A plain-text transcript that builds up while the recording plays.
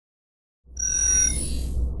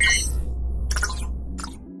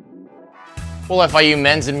Well, FIU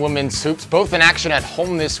men's and women's hoops both in action at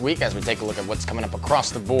home this week as we take a look at what's coming up across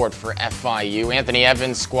the board for FIU. Anthony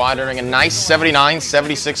Evans' squad earning a nice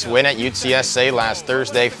 79-76 win at UTSA last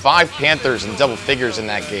Thursday. 5 Panthers in double figures in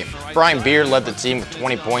that game. Brian Beard led the team with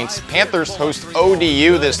 20 points. Panthers host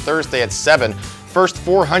ODU this Thursday at 7. First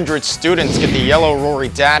 400 students get the yellow Rory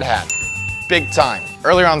Dad hat. Big time.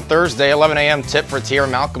 Earlier on Thursday, 11 a.m. tip for Tierra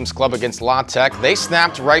Malcolm's club against La Tech. They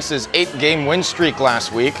snapped Rice's 8-game win streak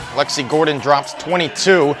last week. Lexi Gordon drops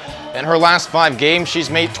 22. In her last 5 games, she's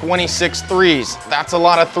made 26 threes. That's a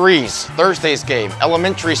lot of threes. Thursday's game,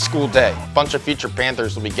 elementary school day. A bunch of future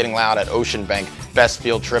Panthers will be getting loud at Ocean Bank. Best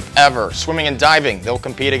field trip ever. Swimming and diving. They'll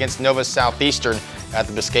compete against Nova Southeastern at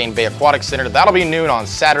the Biscayne Bay Aquatic Center. That'll be noon on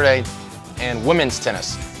Saturday. And women's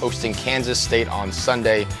tennis, hosting Kansas State on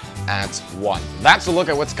Sunday at 1. That's a look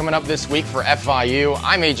at what's coming up this week for FIU.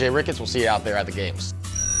 I'm AJ Ricketts. We'll see you out there at the games.